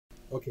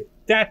Okay.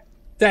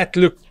 That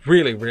looked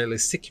really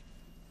realistic.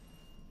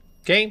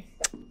 Okay.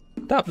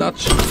 Top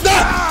notch.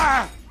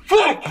 Ah!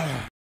 Fuck!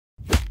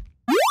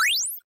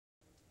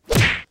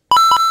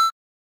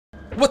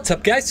 What's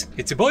up, guys?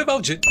 It's your boy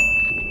Vaojin.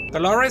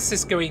 Dolores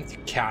is going to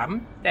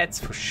come, that's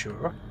for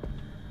sure.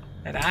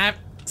 And I'm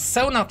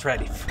so not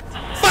ready for it.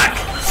 Fuck!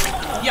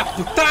 Ya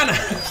putana!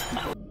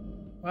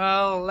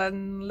 Well,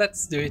 then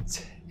let's do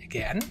it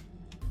again.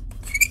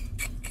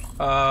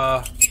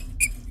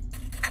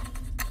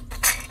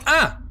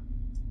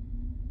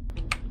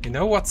 You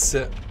know what's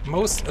the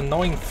most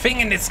annoying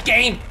thing in this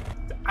game?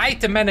 The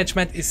item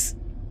management is...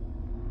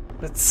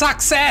 That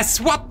sucks ass!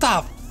 What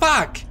the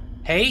fuck?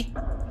 Hey?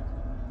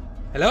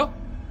 Hello?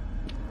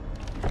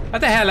 What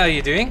the hell are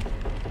you doing?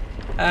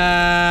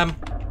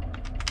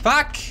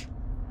 Fuck!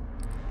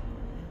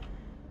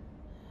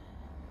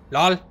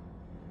 Lol.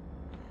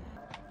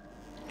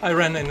 I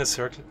ran in a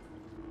circle.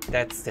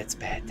 That's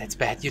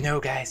bad, you know,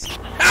 guys.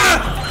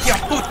 Ah! Ya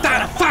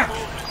putana, fuck!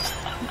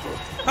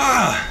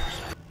 Ah!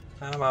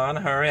 Come on,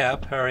 hurry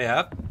up.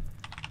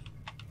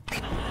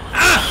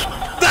 Ah!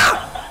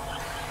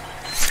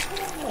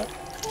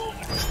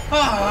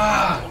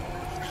 Ah!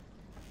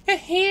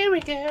 Here we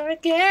go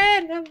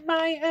again on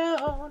my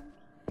own.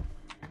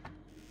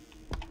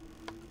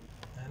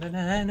 Na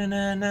na na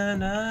na na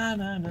na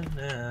na na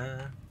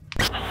na.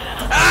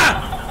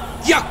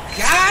 Ah! You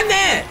got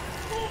it!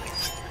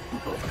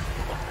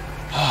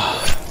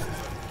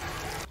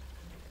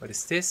 What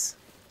is this?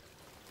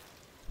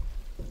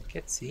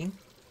 Get seen.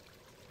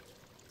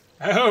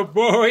 Oh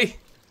boy!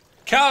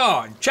 Come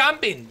on,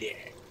 jump in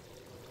there.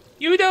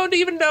 You don't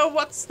even know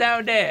what's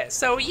down there,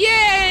 so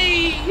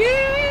yay!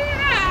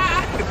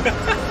 Yeah!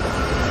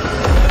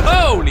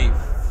 Holy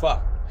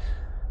fuck!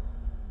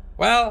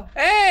 Well,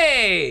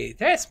 hey,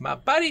 there's my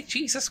buddy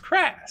Jesus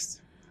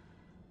Christ.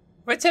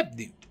 What's up,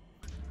 dude?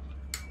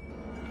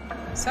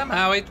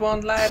 Somehow it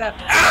won't light up.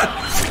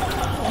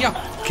 Ah! You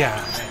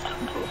got it.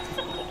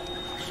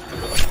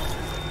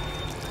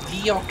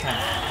 You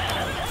can.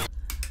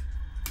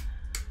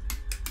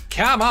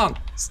 Come on,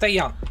 stay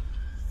on.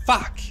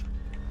 Fuck.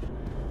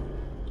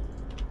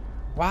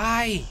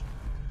 Why?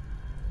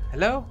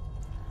 Hello?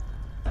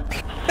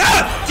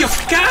 Ah! You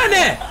got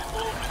it!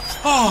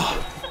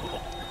 Oh.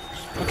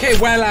 Okay,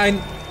 well, I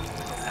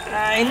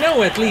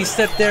know at least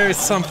that there is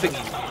something in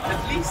it.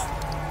 At least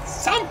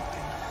something.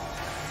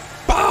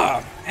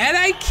 Bomb! And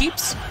I keep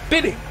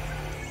spitting.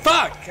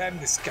 Fuck, I'm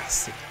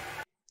disgusted.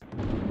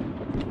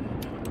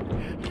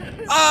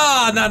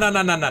 Ah, no,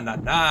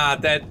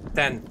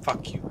 then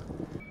fuck you.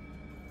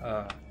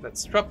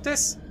 Let's drop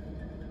this.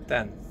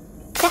 Then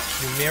fuck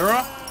you,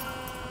 mirror.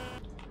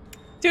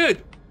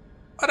 Dude,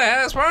 what the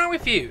hell is wrong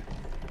with you?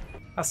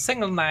 A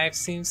single knife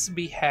seems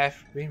to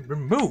have been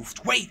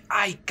removed. Wait,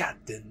 I got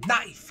the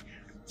knife.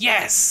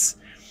 Yes.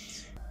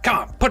 Come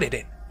on, put it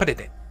in.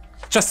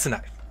 Just a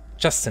knife.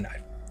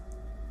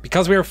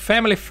 Because we're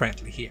family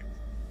friendly here.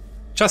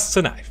 Just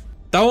a knife.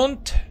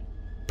 Don't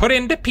put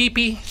in the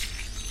pee-pee.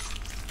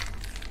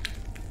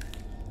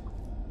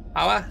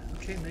 Aua.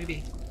 Okay,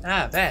 maybe.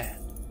 Ah, there.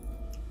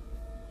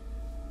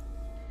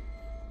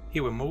 He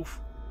will move.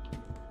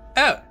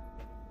 Oh.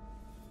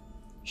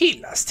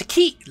 He lost the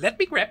key. Let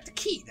me grab the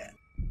key then.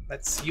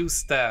 Let's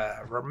use the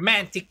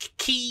romantic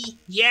key.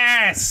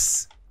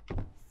 Yes.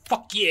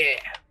 Fuck yeah.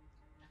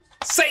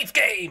 Save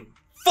game.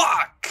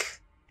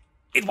 Fuck.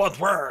 It won't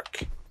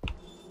work.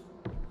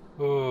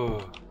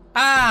 Ooh.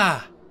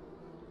 Ah.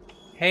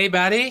 Hey,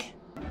 buddy.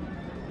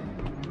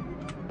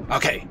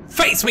 Okay.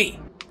 Face me.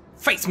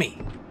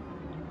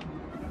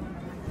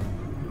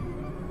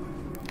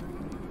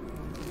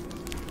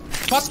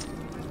 What?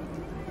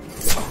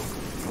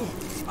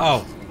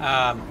 Oh,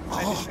 I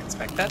didn't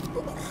expect that.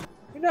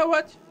 You know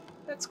what?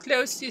 Let's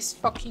close this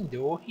fucking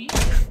door here.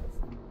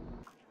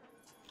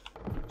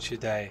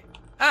 Should I?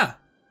 Ah!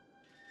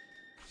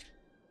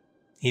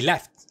 He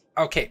left.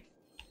 Okay.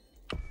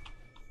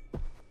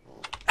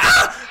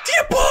 Ah!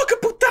 Dia porca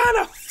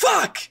putana!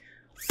 Fuck!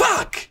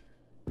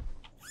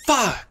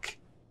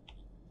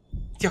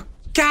 You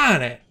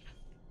got it!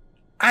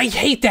 I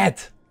hate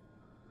that!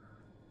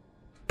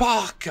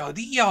 Porca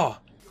Dio!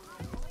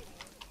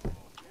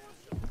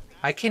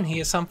 I can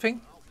hear something.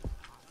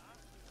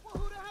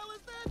 Well, who the hell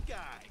is that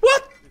guy?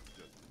 What?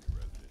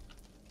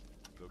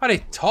 Are they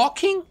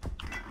talking?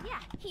 Yeah,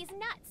 he's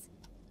nuts.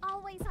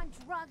 Always on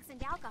drugs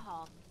and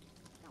alcohol.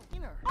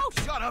 Oh,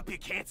 shut up, you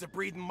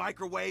cancer-breathing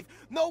microwave.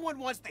 No one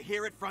wants to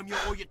hear it from you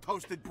or your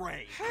toasted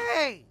brain.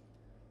 Hey!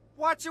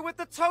 Watch it with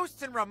the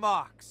toasting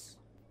remarks.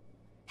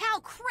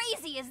 How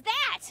crazy is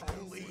that?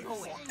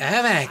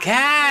 Oh my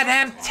god,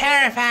 I'm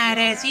terrified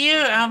as you.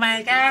 Oh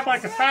my god,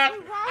 what the fuck?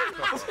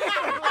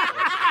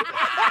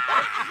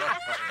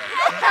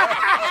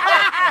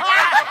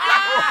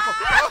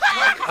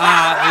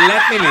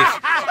 Let me leave.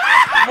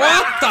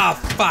 What the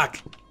fuck?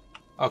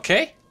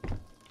 Okay.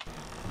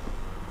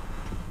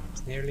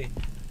 It's nearly...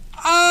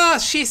 Ah,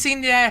 she's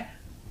in there.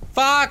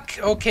 Fuck.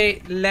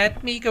 Okay,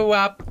 let me go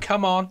up.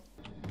 Come on.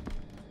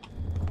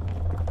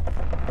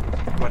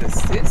 What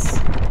is this?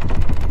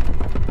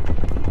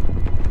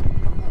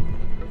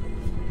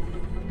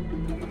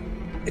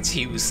 It's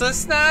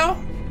useless now?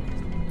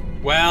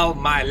 Well,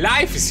 my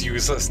life is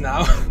useless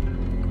now.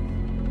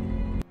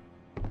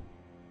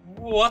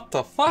 What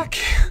the fuck?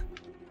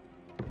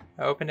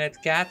 Open that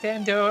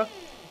goddamn door.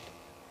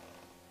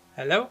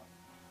 Hello?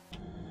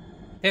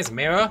 There's a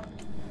mirror.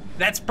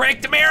 Let's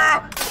break the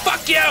mirror!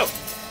 Fuck you!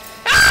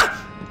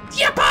 Ah!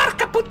 Ya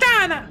porca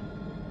puttana!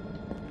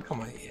 Come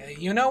on,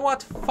 you know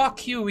what?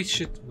 Fuck you, we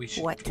should...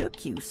 What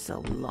took you so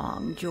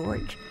long,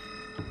 George?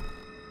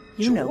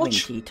 You know when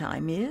tea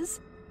time is.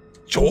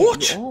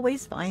 George? You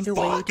always find a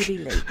way to be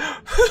late.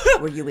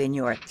 Were you in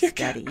your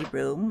study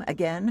room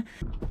again?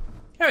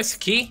 There's the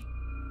key.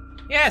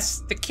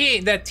 Yes, the key,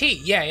 the tea.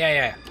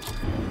 Yeah.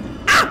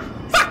 Ah!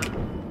 Fuck!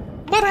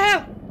 What the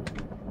hell?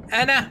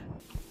 Anna.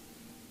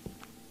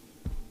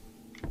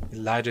 The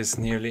light is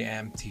nearly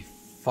empty.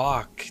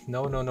 Fuck.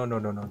 No.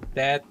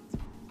 That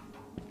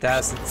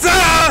doesn't...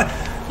 Ah!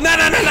 No.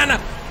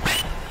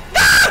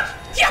 Ah!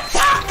 You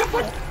fuck!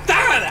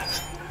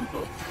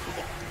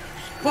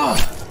 Oh.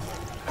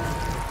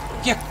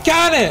 You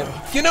got him!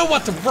 You know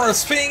what the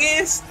worst thing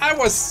is? I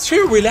was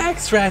too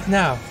relaxed right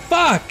now.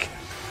 Fuck!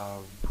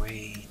 Oh,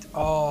 wait.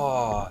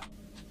 Oh.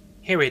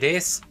 Here it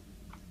is.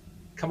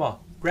 Come on.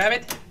 Grab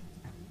it.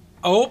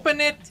 Open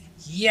it.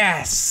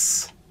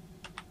 Yes.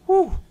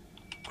 Whew.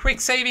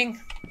 Quick saving.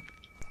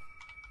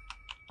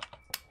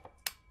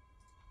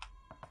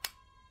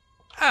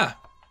 Ah.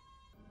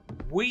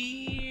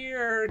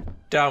 We're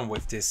done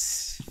with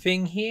this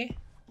thing here.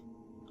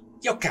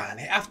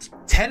 Yokane, after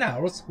 10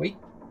 hours, wait.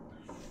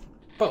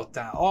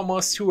 About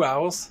almost 2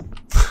 hours.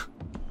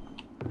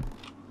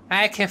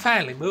 I can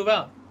finally move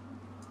on.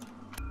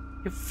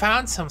 You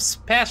found some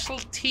special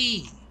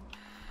tea.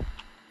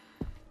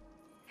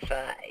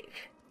 5,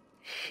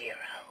 0,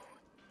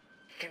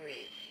 3,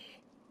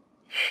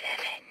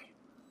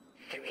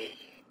 7, 3.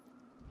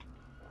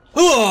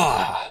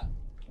 Ugh!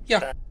 You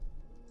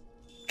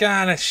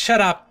gotta shut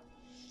up.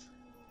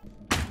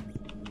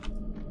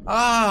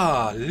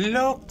 Ah,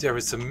 look, there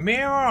is a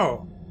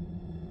mirror.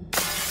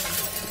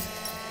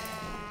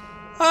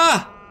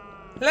 Ah,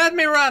 let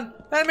me run.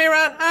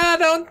 Ah,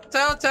 don't.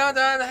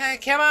 Hey,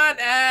 come on,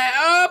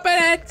 open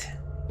it.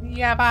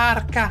 Ya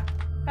barca.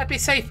 Let me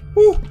safe.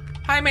 Woo,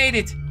 I made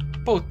it.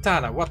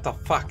 Putana, what the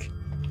fuck?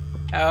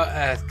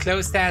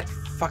 Close that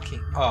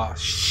fucking... Oh,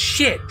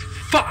 shit,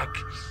 fuck.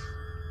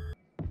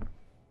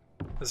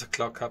 There's a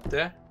clock up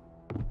there.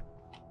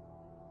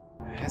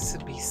 There has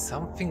to be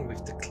something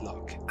with the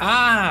clock.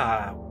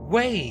 Ah,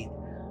 wait.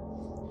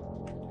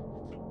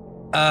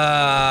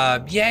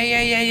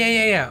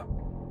 Yeah.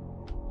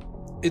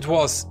 It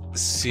was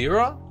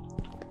 0.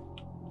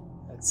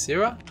 That's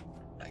 0.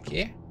 Like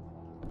here.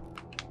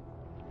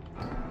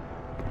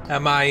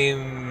 Am I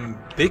in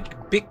big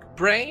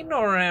brain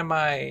or am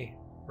I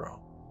wrong?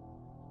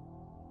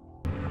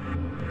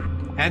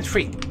 And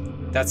 3.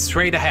 That's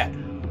straight ahead.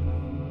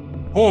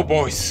 Oh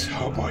boys,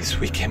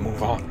 we can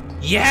move on.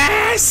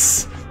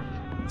 Yes!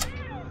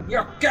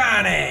 You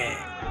got it!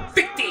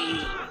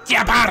 50!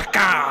 Ya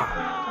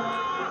barca!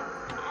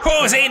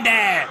 Who's in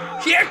there?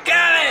 You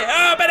got it!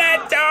 Open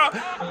that door!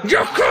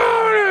 You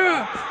got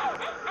it!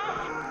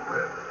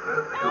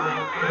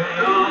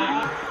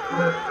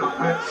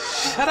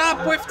 Shut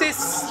up with this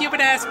stupid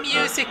ass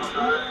music!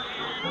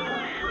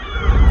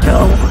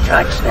 Don't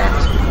touch that.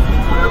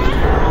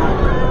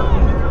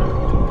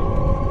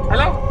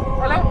 Hello?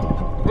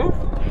 Move?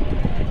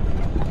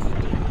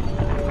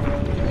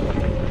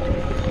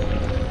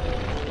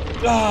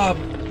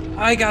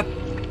 I got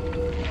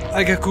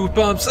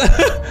goosebumps.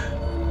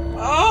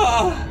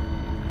 Oh!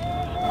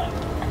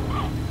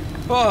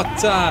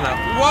 Botana,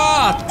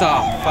 what the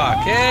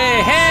fuck?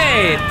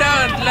 Hey,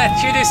 don't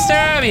let you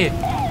disturb me.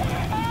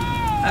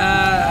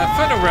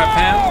 Photograph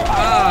hand.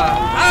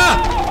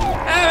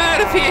 I'm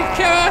out of here,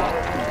 come on.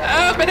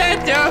 Open that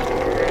door.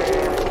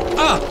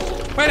 Oh,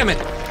 wait a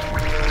minute.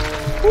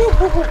 Woo.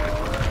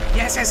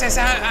 Yes,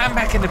 I'm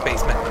back in the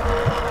basement.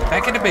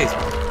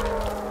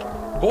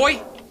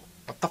 Boy,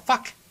 what the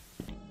fuck?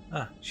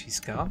 Ah, she's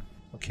gone.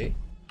 Okay.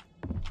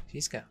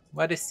 She's gone.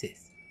 What is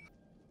this?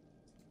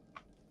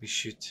 We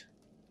should...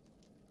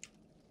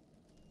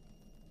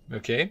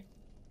 Okay.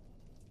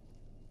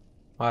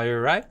 Are you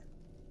right?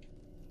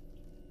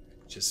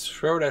 Just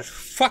throw that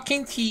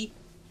fucking key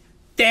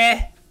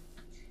there.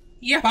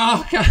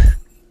 Yeah.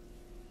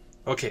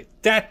 Okay,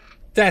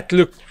 that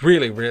looked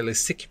really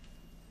realistic.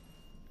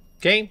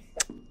 Okay.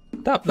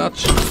 Top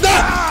notch.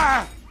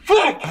 Ah!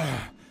 Fuck!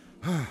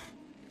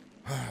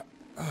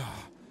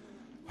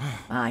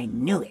 I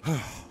knew it.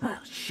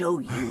 I'll show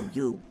you,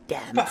 you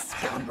damn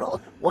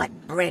scoundrel, what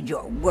bread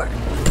you're worth.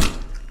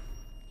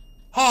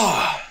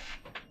 Oh.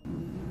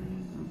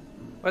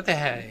 What the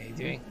hell are you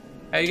doing?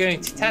 Are you going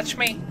to touch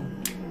me?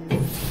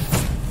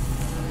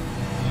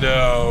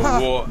 No.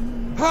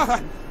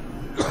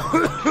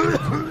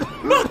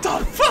 What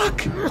the fuck?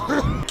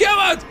 Come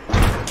on!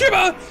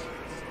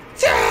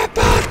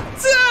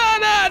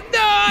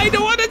 No, I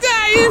don't want to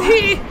die in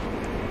here!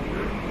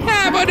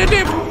 I want to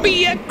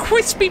be a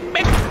crispy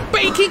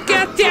McBacon,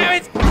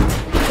 goddammit!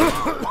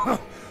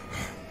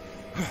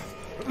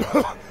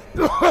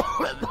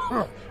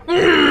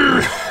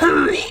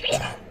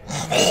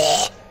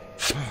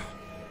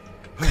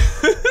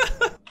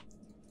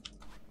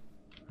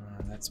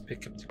 Let's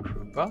pick up the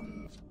crowbar.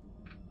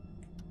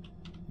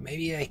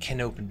 Maybe I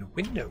can open the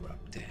window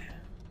up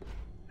there.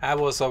 I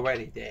was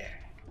already there.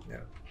 No,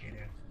 you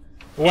know.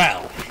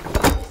 Well,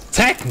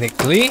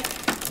 technically,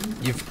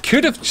 you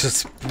could have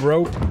just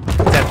broke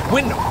that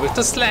window with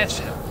the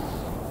sledgehammer.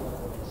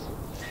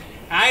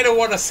 I don't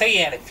want to say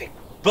anything,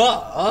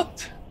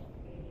 but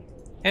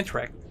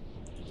interact.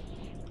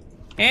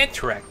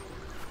 Interact.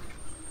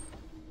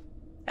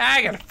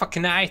 I got a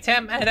fucking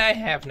item and I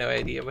have no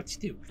idea what to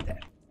do with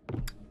that.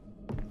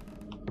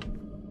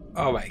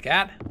 Oh my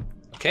god.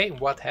 Okay,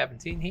 what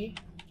happened in here?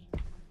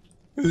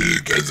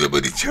 Can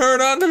somebody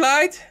turn on the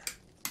light?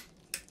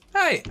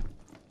 Hey.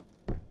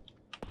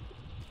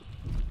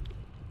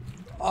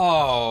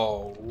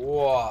 Oh,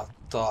 what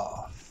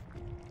the?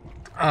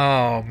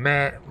 Oh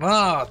man,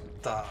 what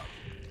the?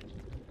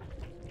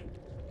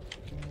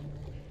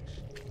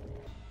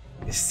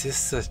 Is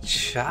this a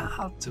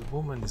child the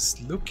woman is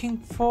looking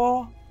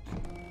for?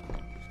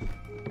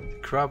 The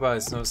crowbar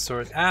is no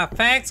sword. Ah,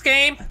 thanks,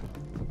 game.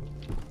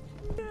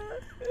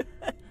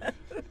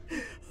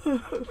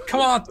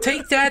 Come on,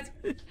 take that.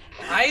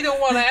 I don't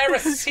want to ever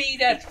see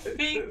that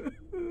thing.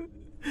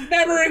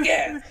 Never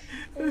again.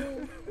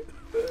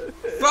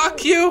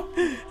 Fuck you.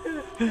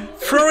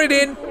 Throw it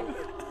in.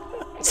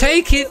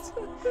 Take it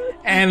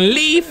and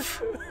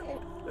leave.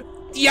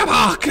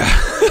 Yabaka.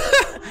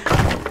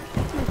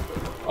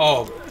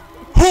 Oh,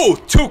 who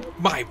took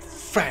my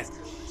friend?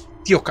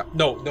 Dioka.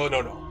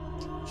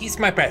 No. He's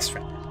my best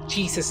friend.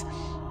 Jesus.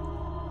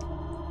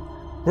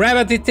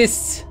 Whoever did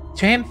this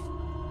to him,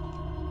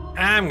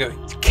 I'm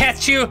going to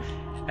catch you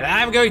and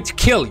I'm going to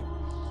kill you.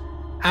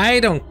 I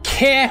don't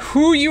care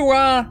who you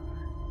are.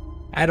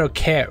 I don't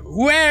care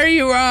where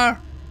you are.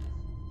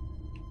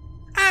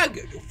 I'm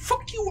going to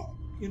fuck you up,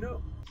 you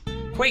know.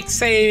 Quick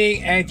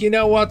saving, and you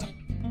know what?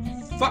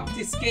 Fuck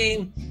this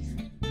game.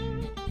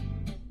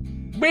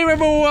 We will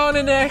move on to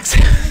the next.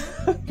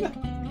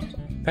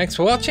 Thanks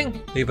for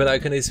watching. Leave a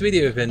like on this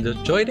video if you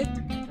enjoyed it.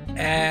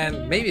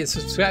 And maybe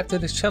subscribe to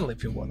this channel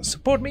if you want to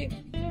support me.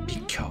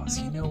 Because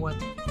you know what?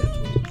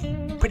 That would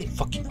be pretty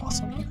fucking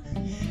awesome.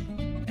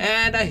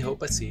 And I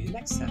hope I see you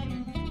next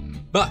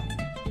time. Bye.